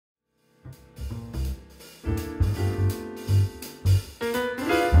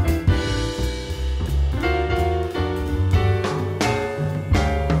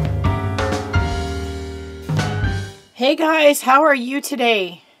Hey guys, how are you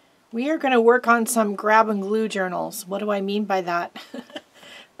today? We are going to work on some grab and glue journals. What do I mean by that?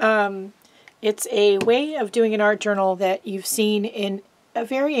 It's a way of doing an art journal that you've seen in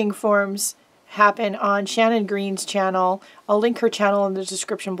varying forms happen on Shannon Green's channel. I'll link her channel in the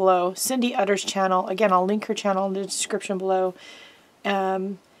description below. Cindy Utter's channel, again, I'll link her channel in the description below,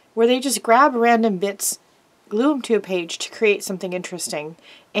 where they just grab random bits, glue them to a page to create something interesting.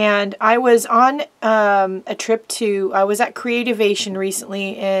 And I was on a trip I was at Creativation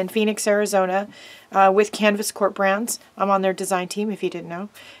recently in Phoenix, Arizona with Canvas Corp Brands. I'm on their design team, if you didn't know.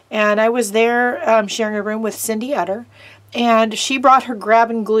 And I was there sharing a room with Cindy Utter. And she brought her grab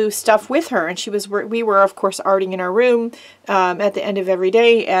and glue stuff with her. And we were, of course, arting in our room at the end of every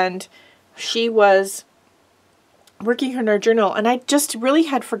day. And she was working on her journal, and I just really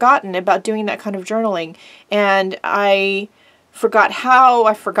had forgotten about doing that kind of journaling, and I forgot how,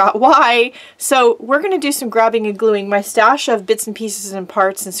 I forgot why. So we're going to do some grabbing and gluing. My stash of bits and pieces and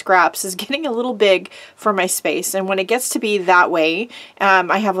parts and scraps is getting a little big for my space, and when it gets to be that way,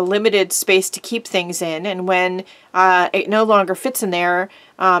 I have a limited space to keep things in, and when it no longer fits in there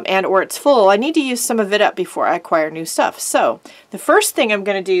and or it's full, I need to use some of it up before I acquire new stuff. So the first thing I'm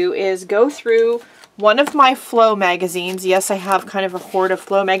going to do is go through one of my Flow magazines. Yes, I have kind of a hoard of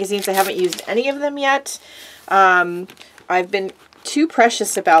Flow magazines. I haven't used any of them yet. I've been too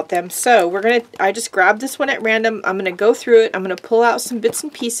precious about them. So I just grabbed this one at random. I'm going to go through it. I'm going to pull out some bits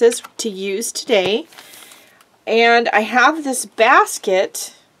and pieces to use today. And I have this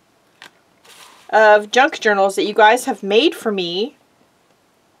basket of junk journals that you guys have made for me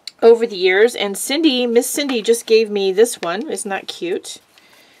over the years. And Miss Cindy just gave me this one. Isn't that cute?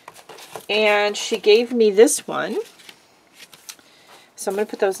 And she gave me this one. So I'm going to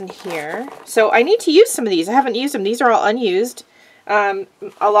put those in here. So I need to use some of these. I haven't used them. These are all unused. A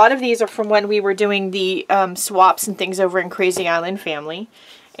lot of these are from when we were doing the swaps and things over in Crazy Island Family.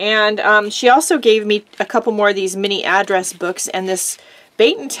 And she also gave me a couple more of these mini address books and this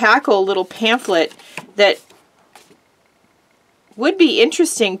bait and tackle little pamphlet that would be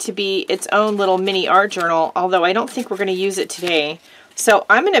interesting to be its own little mini art journal, although I don't think we're going to use it today. So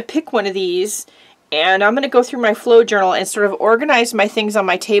I'm going to pick one of these, and I'm going to go through my Flow journal and sort of organize my things on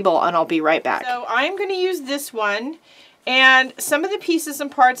my table, and I'll be right back. So I'm going to use this one, and some of the pieces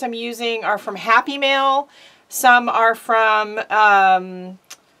and parts I'm using are from Happy Mail. Some are from,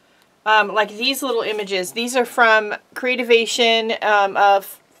 like these little images. These are from Creativation, a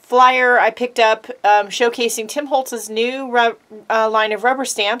flyer I picked up showcasing Tim Holtz's new line of rubber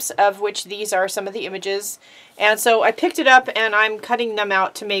stamps, of which these are some of the images. And so I picked it up and I'm cutting them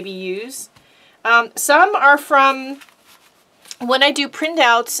out to maybe use. Some are from when I do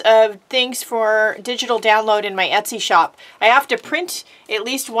printouts of things for digital download in my Etsy shop. I have to print at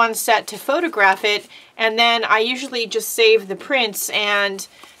least one set to photograph it, and then I usually just save the prints. And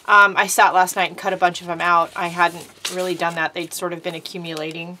I sat last night and cut a bunch of them out. I hadn't really done that. They'd sort of been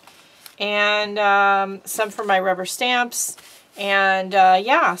accumulating. And some from my rubber stamps. And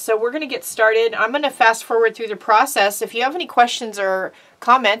yeah, so we're going to get started. I'm going to fast forward through the process. If you have any questions or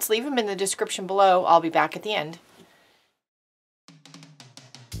comments, leave them in the description below. I'll be back at the end.